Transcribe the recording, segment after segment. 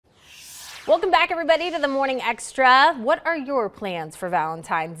Welcome back, everybody, to the Morning Extra. What are your plans for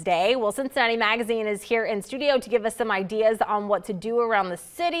Valentine's Day? Well, Cincinnati Magazine is here in studio to give us some ideas on what to do around the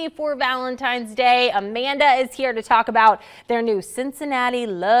city for Valentine's Day. Amanda is here to talk about their new Cincinnati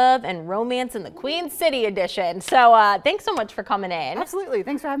Love and Romance in the Queen City edition. So thanks so much for coming in. Absolutely.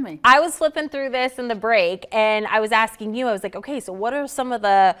 Thanks for having me. I was flipping through this in the break and I was asking you, I was like, okay, so what are some of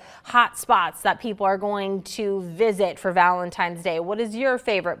the hot spots that people are going to visit for Valentine's Day? What is your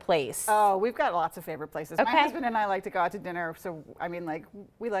favorite place? Oh, we've got lots of favorite places. Okay. My husband and I like to go out to dinner, so I mean, like,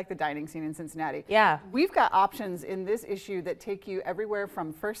 we like the dining scene in Cincinnati. Yeah. We've got options in this issue that take you everywhere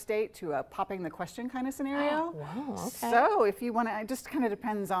from first date to a popping the question kind of scenario. Wow, okay. So if you want to, it just kind of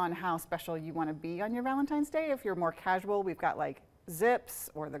depends on how special you want to be on your Valentine's Day. If you're more casual, we've got like Zips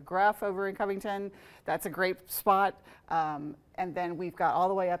or the Gruff over in Covington. That's a great spot. And then we've got all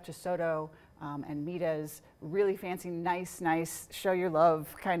the way up to Soto and Mita's, really fancy, nice, show your love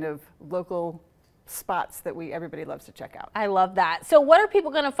kind of local spots that everybody loves to check out. I love that. So what are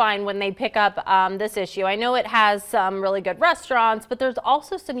people going to find when they pick up this issue? I know it has some really good restaurants, but there's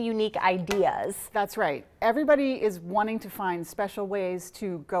also some unique ideas. That's right. Everybody is wanting to find special ways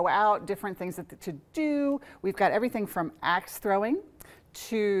to go out, different things to do. We've got everything from axe throwing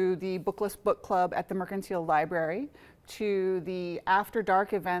to the Bookless Book Club at the Mercantile Library, to the after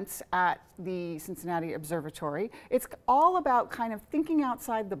dark events at the Cincinnati Observatory. It's all about kind of thinking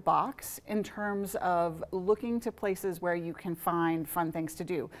outside the box in terms of looking to places where you can find fun things to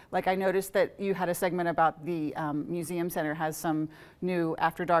do. Like I noticed that you had a segment about the Museum Center has some new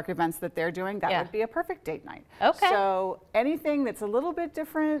after dark events that they're doing. That would be a perfect date night. Okay. So anything that's a little bit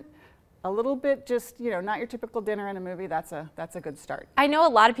different, a little bit just, you know, not your typical dinner and a movie, that's a good start. I know a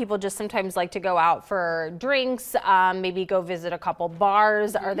lot of people just sometimes like to go out for drinks, maybe go visit a couple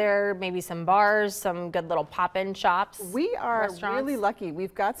bars. Are there maybe some bars, some good little pop-in shops? We are restaurants? really lucky.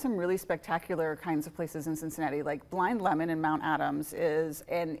 We've got some really spectacular kinds of places in Cincinnati. Like Blind Lemon in Mount Adams is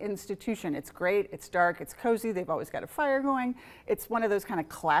an institution. It's great, it's dark, it's cozy, they've always got a fire going. It's one of those kind of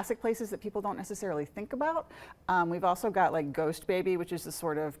classic places that people don't necessarily think about. We've also got like Ghost Baby, which is the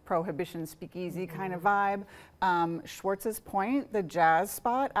sort of prohibition speakeasy kind of vibe. Schwartz's Point, the jazz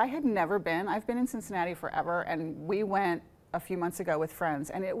spot. I had never been. I've been in Cincinnati forever, and we went a few months ago with friends,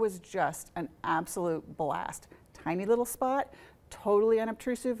 and it was just an absolute blast. Tiny little spot, totally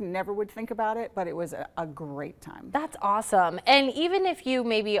unobtrusive, never would think about it, but it was a great time. That's awesome. And even if you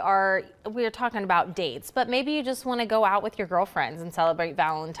maybe we're talking about dates, but maybe you just want to go out with your girlfriends and celebrate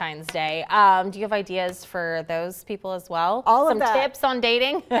Valentine's Day. Do you have ideas for those people as well? All of Some that. tips on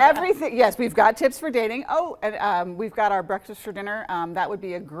dating? Everything, yes, we've got tips for dating. Oh, and we've got our breakfast for dinner. That would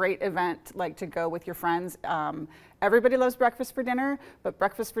be a great event, like to go with your friends. Everybody loves breakfast for dinner, but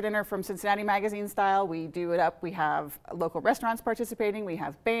breakfast for dinner from Cincinnati Magazine style, we do it up. We have local restaurants participating, we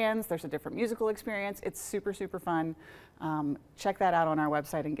have bands, there's a different musical experience. It's super, super fun. Check that out on our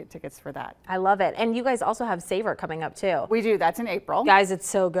website and get tickets for that. I love it. And you guys also have Savor coming up too. We do, that's in April. Guys, it's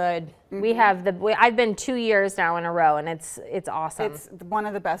so good. We have I've been 2 years now in a row, and it's awesome. It's one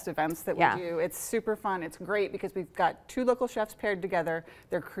of the best events that we do. It's super fun. It's great because we've got two local chefs paired together.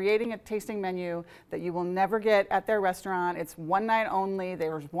 They're creating a tasting menu that you will never get at their restaurant. It's one night only.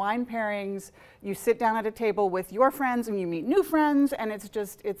 There's wine pairings. You sit down at a table with your friends and you meet new friends, and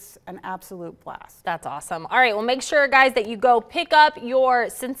it's an absolute blast. That's awesome. All right, well, make sure, guys, that you go pick up your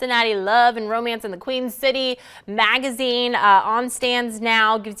Cincinnati Love and Romance in the Queen City magazine on stands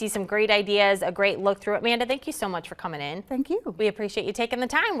now. Gives you some great ideas, a great look through it. Amanda, thank you so much for coming in. Thank you. We appreciate you taking the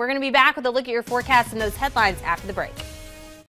time. We're going to be back with a look at your forecast and those headlines after the break.